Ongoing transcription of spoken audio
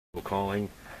calling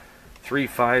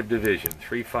 35 Division.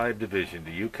 35 Division.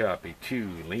 Do you copy?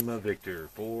 2 Lima Victor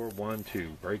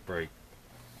 412. Break, break.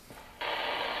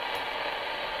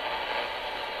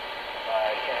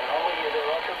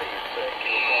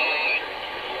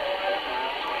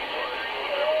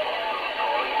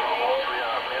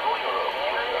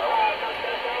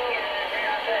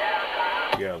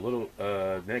 Yeah, a little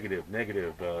negative.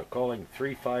 Calling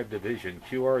 35 Division,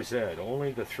 QRZ.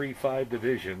 Only the 35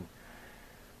 Division.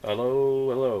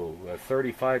 Hello.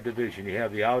 35 Division. You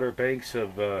have the Outer Banks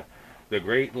of the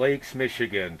Great Lakes,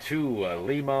 Michigan. 2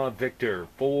 Lima Victor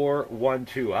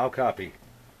 412. How copy?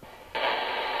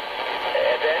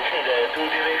 Attention, 2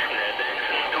 Division.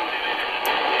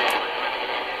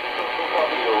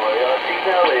 Your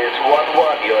signal is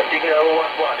 1-1. Your signal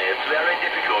 1-1. It's very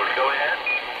difficult. Go ahead.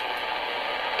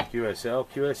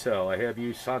 QSL, I have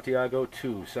you Santiago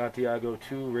 2,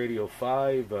 Radio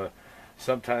 5,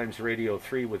 sometimes Radio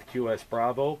 3 with QS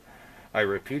Bravo. I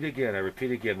repeat again,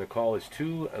 the call is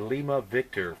 2 Lima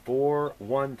Victor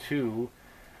 412,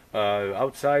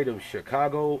 outside of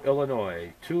Chicago,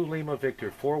 Illinois. 2 Lima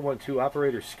Victor 412,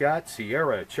 operator Scott,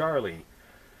 Sierra Charlie.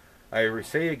 I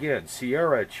say again,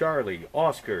 Sierra Charlie,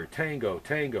 Oscar, Tango,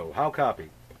 how copy?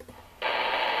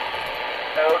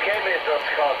 Okay, Mr.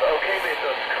 Scott,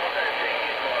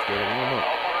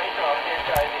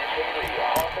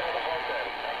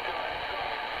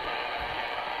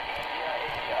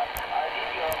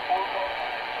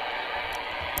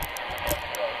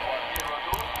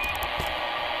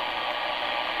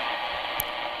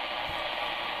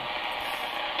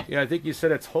 Yeah, I think you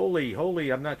said it's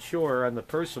Holy, I'm not sure on the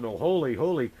personal.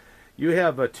 Holy. You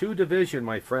have a 2 Division,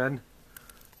 my friend.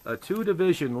 A 2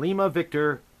 Division, Lima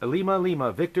Victor,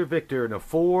 Victor, and a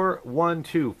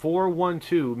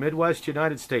 412, Midwest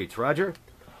United States. Roger? 4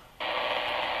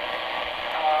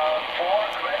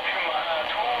 correction,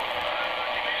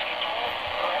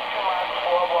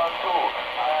 412.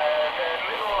 The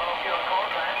middle of your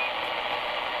code line.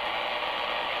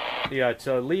 Yeah, it's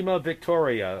Lima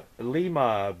Victor,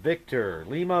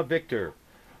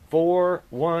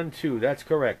 412. That's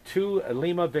correct. 2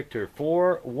 Lima Victor,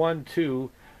 412.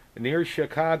 Near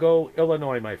Chicago,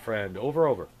 Illinois, my friend.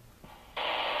 Over.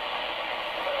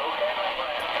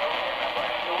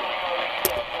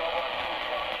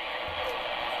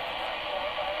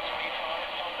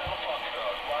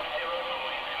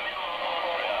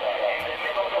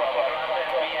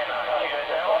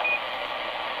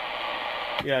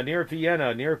 Yeah, near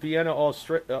Vienna,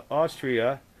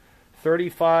 Austria.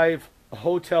 35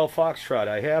 Hotel Foxtrot.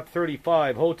 I have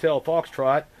 35 Hotel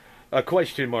Foxtrot. A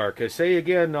question mark. Say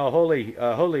again, Holy,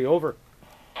 over. Okay, 35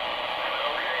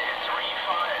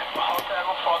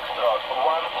 Hotel Foxtrot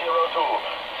 102.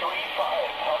 35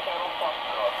 Hotel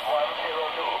Foxtrot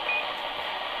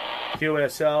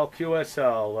 102.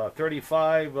 QSL,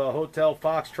 35 Hotel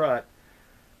Foxtrot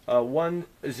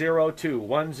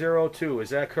 102. Is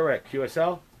that correct?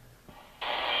 QSL?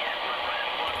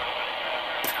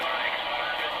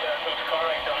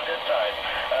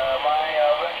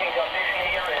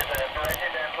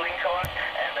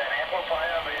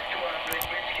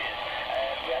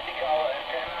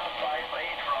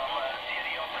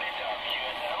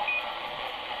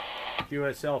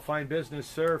 QSL, fine business,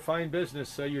 sir. Fine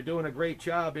business. You're doing a great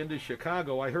job into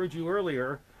Chicago. I heard you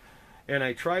earlier, and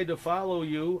I tried to follow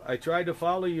you. I tried to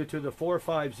follow you to the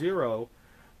 450,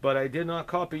 but I did not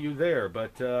copy you there.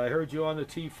 But I heard you on the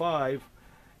T5,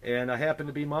 and I happened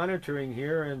to be monitoring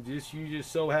here, and you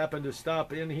just so happened to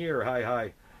stop in here.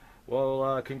 Hi.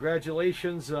 Well,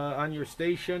 congratulations on your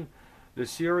station. The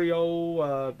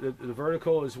stereo, the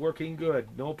vertical is working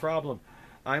good. No problem.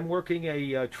 I'm working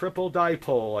a triple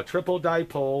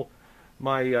dipole,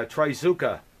 my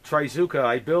Trizuka.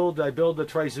 I build the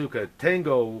Trizuka.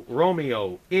 Tango,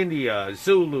 Romeo, India,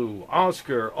 Zulu,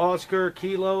 Oscar,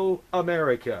 Kilo,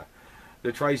 America.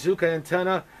 The Trizuka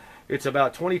antenna, it's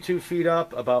about 22 feet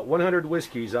up, about 100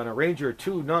 whiskeys on a Ranger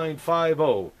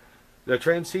 2950. The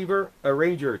transceiver, a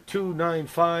Ranger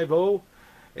 2950,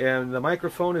 and the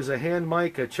microphone is a hand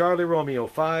mic, a Charlie Romeo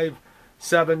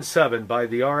 577 by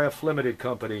the RF Limited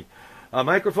Company.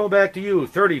 Microphone back to you,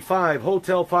 35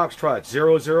 Hotel Foxtrot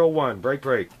 001. Break.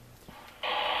 Okay,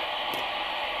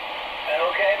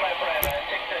 my friend, I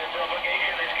think the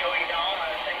propagation is going down.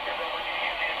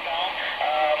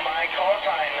 My call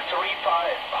time is 35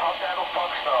 Hotel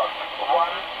Foxtrot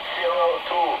 102.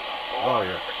 Oh,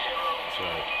 yeah.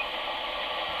 Sorry.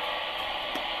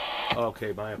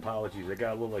 Okay, my apologies. I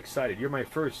got a little excited. You're my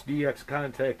first DX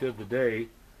contact of the day.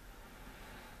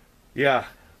 Yeah,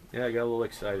 Yeah, I got a little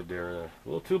excited there. A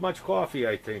little too much coffee,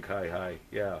 I think. Hi.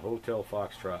 Yeah, Hotel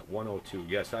Foxtrot 102.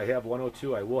 Yes, I have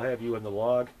 102. I will have you in the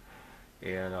log,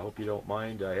 and I hope you don't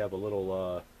mind. I have a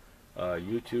little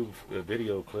YouTube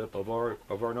video clip of our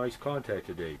nice contact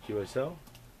today. QSL.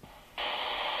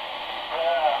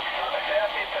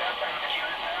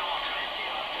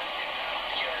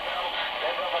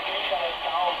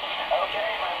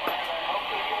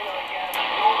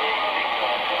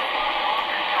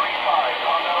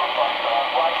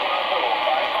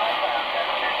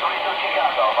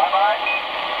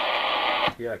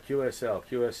 Yeah,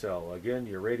 QSL. Again,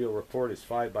 your radio report is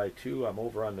 5x2. I'm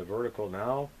over on the vertical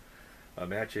now,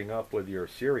 matching up with your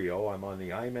serial. I'm on the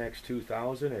IMAX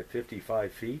 2000 at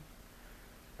 55 feet.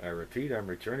 I repeat, I'm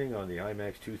returning on the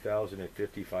IMAX 2000 at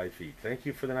 55 feet. Thank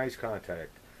you for the nice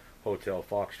contact. Hotel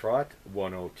Foxtrot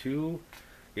 102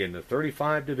 in the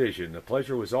 35 division. The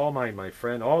pleasure was all mine, my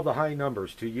friend. All the high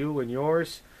numbers to you and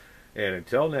yours. And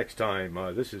until next time,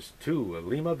 this is 2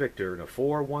 Lima Victor and a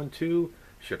 412.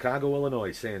 Chicago,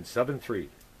 Illinois, saying 7-3.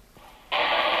 Thank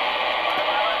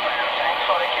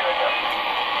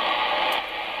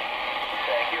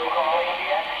you, calling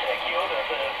DX. Thank you.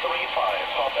 That's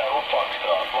 35 Hotel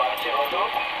Foxtrot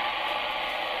 102.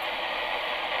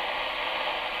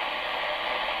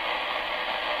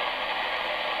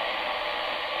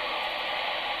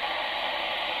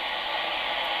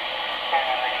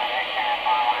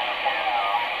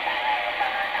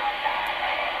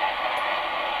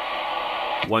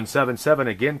 One 177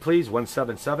 again, please.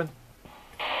 177. UBX,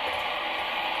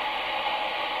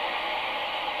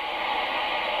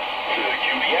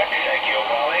 thank you,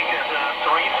 calling. This is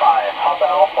 35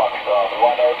 Hotel Foxtrot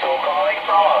 102 calling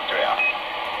from Austria.